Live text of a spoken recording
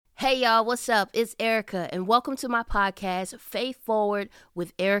Hey y'all, what's up? It's Erica, and welcome to my podcast, Faith Forward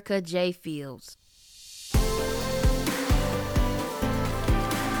with Erica J. Fields.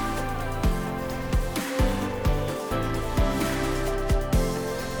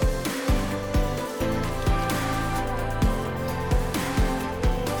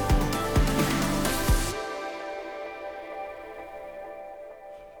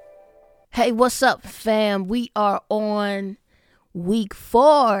 Hey, what's up, fam? We are on week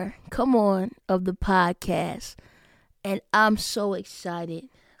 4, of the podcast. And I'm so excited.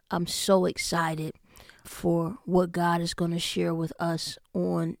 I'm so excited for what God is going to share with us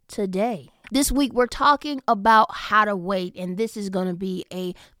on today. This week, we're talking about how to wait, and this is going to be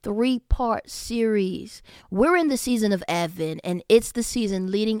a 3-part series. We're in the season of Advent, and it's the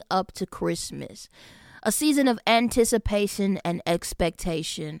season leading up to Christmas. A season of anticipation and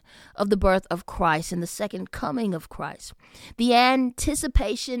expectation of the birth of Christ and the second coming of Christ. The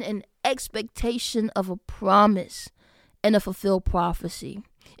anticipation and expectation of a promise and a fulfilled prophecy.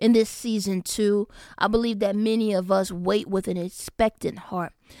 In this season, too, I believe that many of us wait with an expectant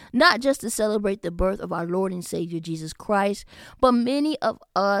heart, not just to celebrate the birth of our Lord and Savior Jesus Christ, but many of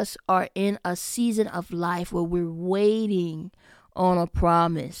us are in a season of life where we're waiting on a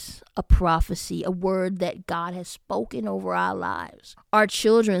promise, a prophecy, a word that God has spoken over our lives, our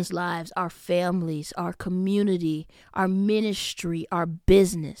children's lives, our families, our community, our ministry, our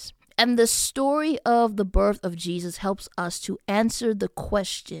business. And the story of the birth of Jesus helps us to answer the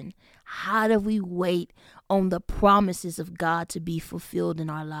question, how do we wait on the promises of God to be fulfilled in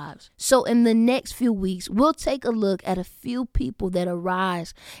our lives? So in the next few weeks, we'll take a look at a few people that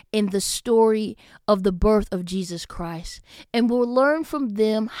arise in the story of the birth of Jesus Christ. And we'll learn from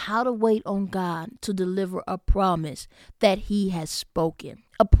them how to wait on God to deliver a promise that He has spoken.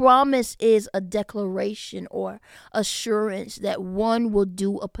 A promise is a declaration or assurance that one will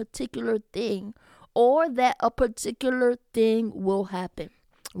do a particular thing or that a particular thing will happen.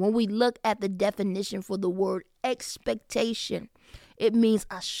 When we look at the definition for the word expectation, it means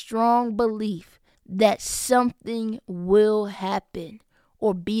a strong belief that something will happen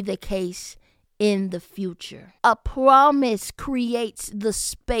or be the case in the future. A promise creates the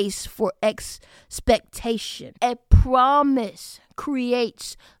space for expectation. A promise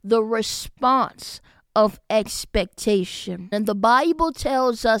creates the response of expectation. And the Bible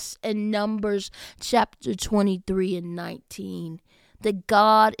tells us in Numbers chapter 23 and 19 that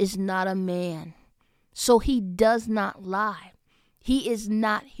God is not a man, so He does not lie. He is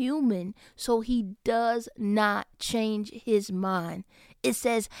not human, so He does not change His mind. It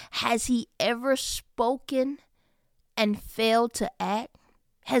says, has He ever spoken and failed to act?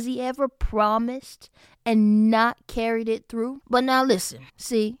 Has He ever promised and not carried it through? But now listen,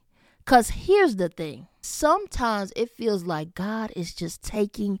 see, because here's the thing. Sometimes it feels like God is just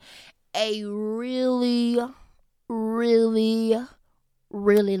taking a really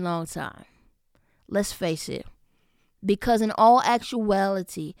long time. Let's face it. Because in all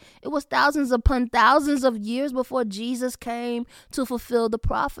actuality, it was thousands upon thousands of years before Jesus came to fulfill the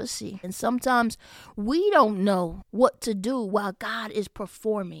prophecy. And sometimes we don't know what to do while God is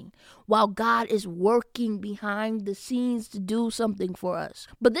performing, while God is working behind the scenes to do something for us.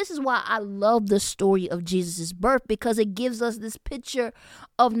 But this is why I love the story of Jesus' birth, because it gives us this picture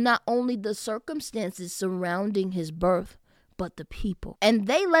of not only the circumstances surrounding His birth, but the people. And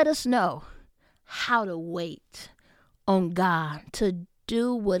they let us know how to wait on God to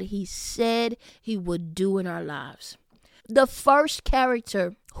do what He said He would do in our lives. The first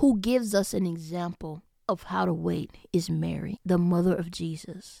character who gives us an example of how to wait is Mary, the mother of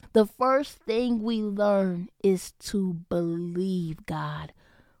Jesus. The first thing we learn is to believe God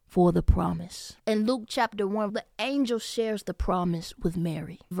for the promise. In Luke chapter 1, the angel shares the promise with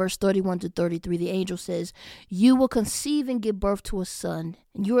Mary. Verse 31 to 33, the angel says, "You will conceive and give birth to a son,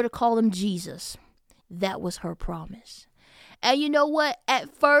 and you are to call him Jesus." That was her promise. And you know what?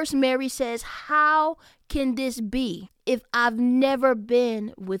 At first, Mary says, how can this be if I've never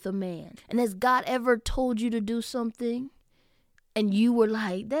been with a man? And has God ever told you to do something? And you were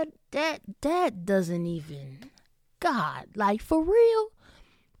like, that doesn't even, God, like for real?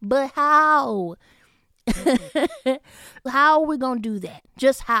 But how? How are we going to do that?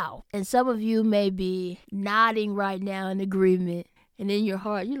 Just how? And some of you may be nodding right now in agreement. And in your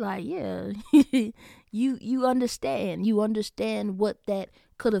heart, you're like, yeah, you understand. You understand what that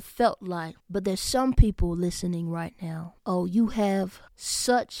could have felt like. But there's some people listening right now. Oh, you have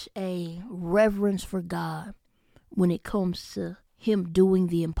such a reverence for God when it comes to Him doing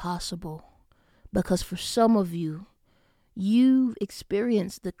the impossible. Because for some of you, you've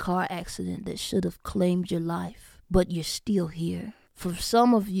experienced the car accident that should have claimed your life, but you're still here. For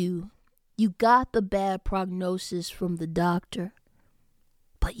some of you, you got the bad prognosis from the doctor,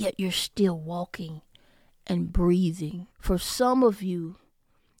 but yet you're still walking and breathing. For some of you,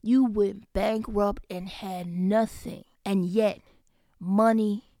 you went bankrupt and had nothing, and yet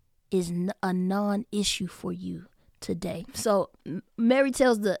money is a non-issue for you today. So Mary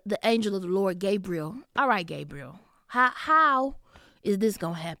tells the angel of the Lord, Gabriel, all right, Gabriel, how is this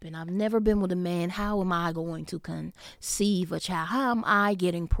going to happen? I've never been with a man. How am I going to conceive a child? How am I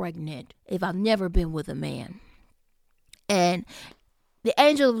getting pregnant if I've never been with a man? And the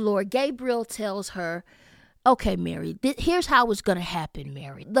angel of the Lord, Gabriel, tells her, okay, Mary, here's how it's going to happen,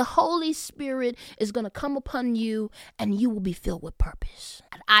 Mary. The Holy Spirit is going to come upon you and you will be filled with purpose.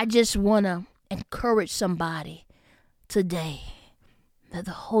 And I just want to encourage somebody today that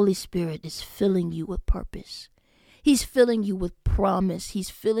the Holy Spirit is filling you with purpose. He's filling you with promise.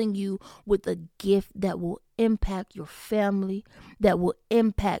 He's filling you with a gift that will impact your family, that will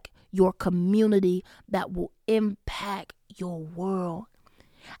impact your community, that will impact your world.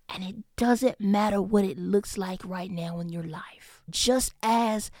 And it doesn't matter what it looks like right now in your life. Just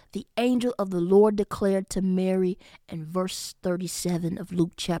as the angel of the Lord declared to Mary in verse 37 of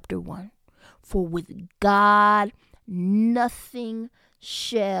Luke chapter 1, for with God nothing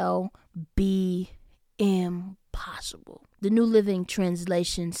shall be impossible. The New Living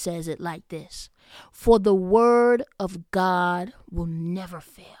Translation says it like this: for the word of God will never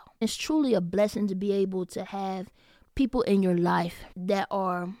fail. It's truly a blessing to be able to have people in your life that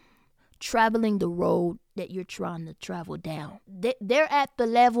are traveling the road that you're trying to travel down. They're at the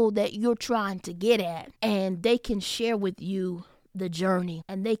level that you're trying to get at, and they can share with you the journey,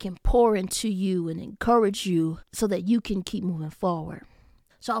 and they can pour into you and encourage you so that you can keep moving forward.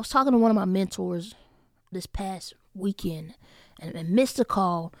 So I was talking to one of my mentors this past weekend and missed a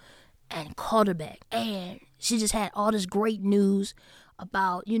call and called her back, and she just had all this great news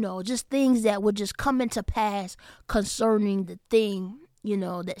about, just things that would just come into pass concerning the thing,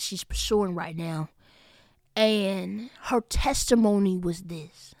 that she's pursuing right now. And her testimony was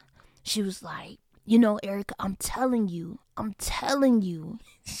this. She was like, Erica, I'm telling you.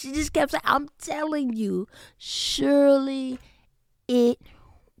 She just kept saying, I'm telling you, surely it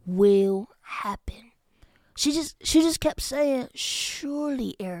will happen. She just kept saying,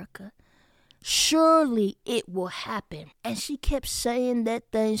 surely, Erica, surely it will happen. And she kept saying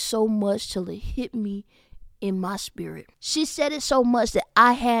that thing so much till it hit me in my spirit. She said it so much that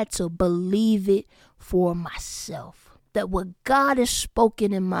I had to believe it for myself. That what God has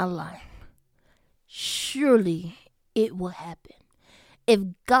spoken in my life, surely it will happen. If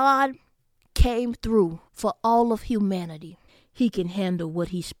God came through for all of humanity, He can handle what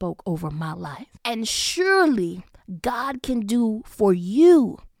He spoke over my life. And surely God can do for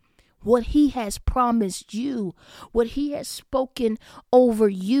you what He has promised you, what He has spoken over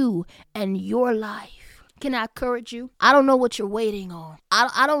you and your life. Can I encourage you? I don't know what you're waiting on.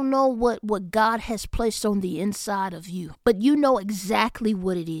 I don't know what God has placed on the inside of you, but you know exactly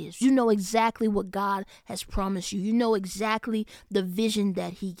what it is. You know exactly what God has promised you. You know exactly the vision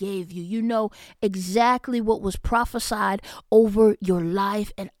that He gave you. You know exactly what was prophesied over your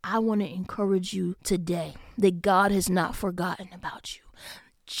life. And I want to encourage you today that God has not forgotten about you.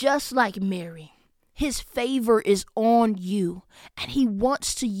 Just like Mary, His favor is on you, and He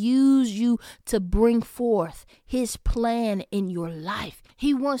wants to use you to bring forth His plan in your life.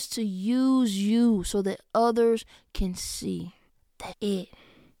 He wants to use you so that others can see that it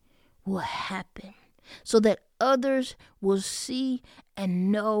will happen, so that others will see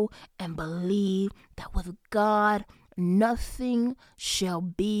and know and believe that with God, nothing shall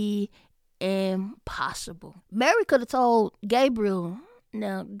be impossible. Mary could have told Gabriel,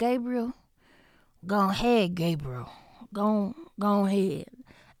 now, Gabriel, go ahead, Gabriel. Go ahead.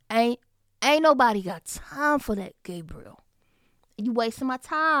 Ain't nobody got time for that, Gabriel. You wasting my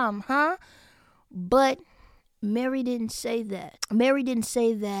time, huh? But Mary didn't say that. Mary didn't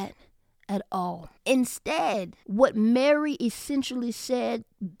say that at all. Instead, what Mary essentially said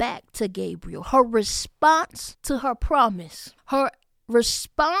back to Gabriel, her response to her promise, her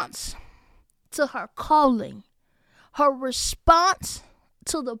response to her calling, her response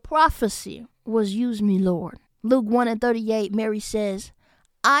to the prophecy was, use me, Lord. Luke 1:38, Mary says,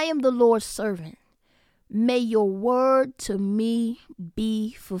 I am the Lord's servant. May your word to me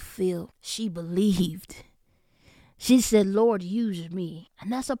be fulfilled. She believed. She said, Lord, use me.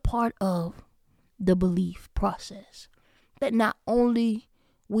 And that's a part of the belief process. That not only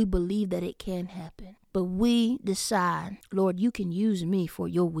we believe that it can happen, but we decide, Lord, you can use me for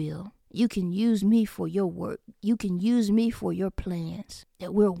your will. You can use me for your work. You can use me for your plans.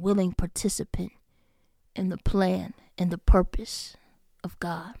 That we're a willing participant in the plan and the purpose of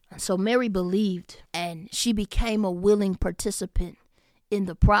God. And so Mary believed, and she became a willing participant in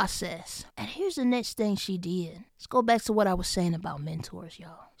the process. And here's the next thing she did. Let's go back to what I was saying about mentors,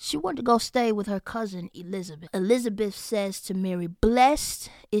 y'all. She wanted to go stay with her cousin Elizabeth. Elizabeth says to Mary, "Blessed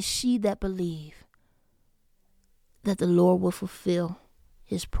is she that believe that the Lord will fulfill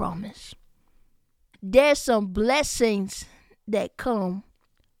his promise." There's some blessings that come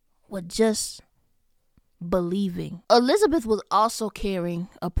with just believing. Elizabeth was also carrying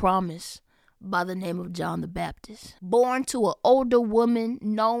a promise by the name of John the Baptist. Born to an older woman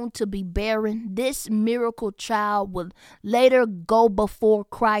known to be barren, this miracle child would later go before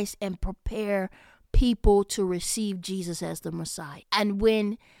Christ and prepare people to receive Jesus as the Messiah. And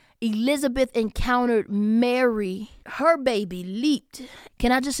when Elizabeth encountered Mary, her baby leaped.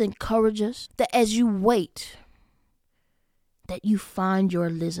 Can I just encourage us that as you wait, that you find your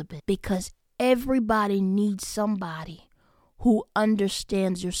Elizabeth, because everybody needs somebody who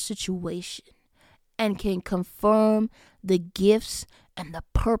understands your situation and can confirm the gifts and the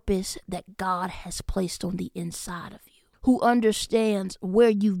purpose that God has placed on the inside of you, who understands where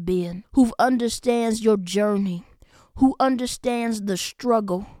you've been, who understands your journey, who understands the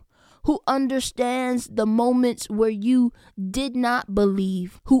struggle, who understands the moments where you did not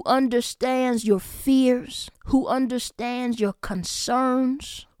believe, who understands your fears, who understands your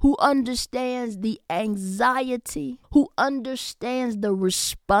concerns, who understands the anxiety, who understands the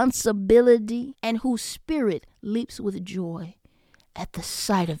responsibility, and whose spirit leaps with joy at the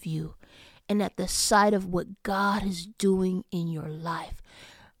sight of you and at the sight of what God is doing in your life,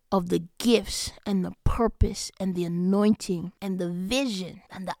 of the gifts and the purpose and the anointing and the vision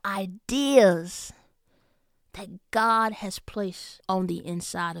and the ideas that God has placed on the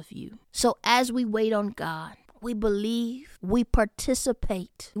inside of you. So as we wait on God, we believe, we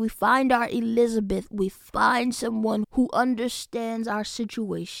participate, we find our Elizabeth, we find someone who understands our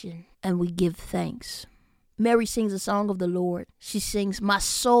situation, and we give thanks. Mary sings a song of the Lord. She sings, "My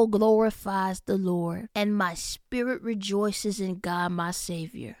soul glorifies the Lord, and my spirit rejoices in God my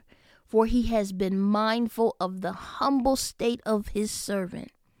Savior. For he has been mindful of the humble state of his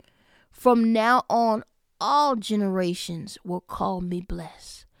servant. From now on, all generations will call me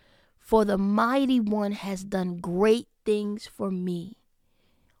blessed. For the mighty one has done great things for me.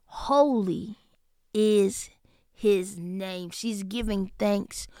 Holy is his name." She's giving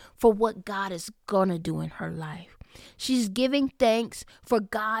thanks for what God is going to do in her life. She's giving thanks for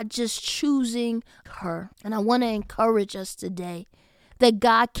God just choosing her. And I want to encourage us today that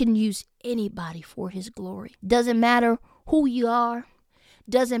God can use anybody for his glory. Doesn't matter who you are.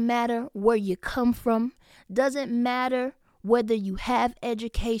 Doesn't matter where you come from. Doesn't matter whether you have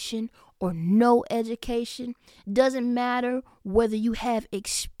education or no education. Doesn't matter whether you have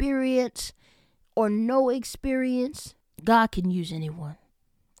experience or no experience. God can use anyone.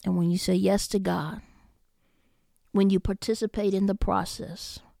 And when you say yes to God, when you participate in the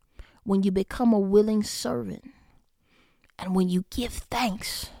process, when you become a willing servant, and when you give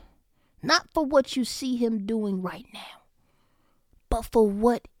thanks, not for what you see him doing right now, but for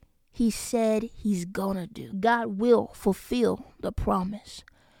what he said he's gonna do, God will fulfill the promise.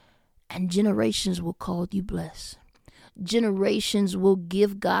 And generations will call you blessed. Generations will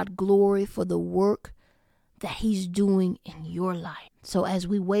give God glory for the work that he's doing in your life. So as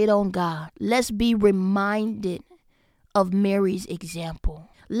we wait on God, let's be reminded of Mary's example.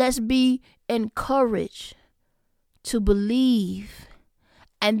 Let's be encouraged to believe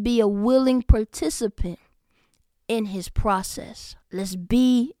and be a willing participant in his process. Let's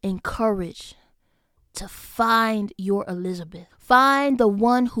be encouraged to find your Elizabeth. Find the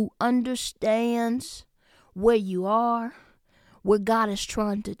one who understands where you are, where God is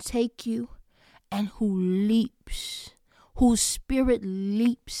trying to take you, and who leaps, whose spirit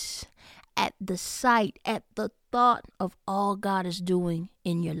leaps at the sight, at the thought of all God is doing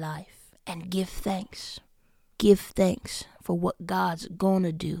in your life. And give thanks. Give thanks for what God's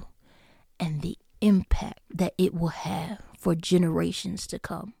gonna do and the impact that it will have for generations to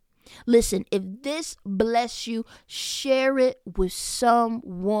come. Listen, if this bless you, share it with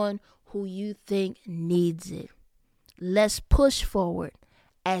someone who you think needs it. Let's push forward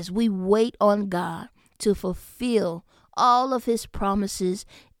as we wait on God to fulfill all of his promises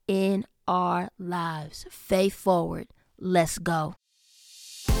in our lives. Faith forward. Let's go.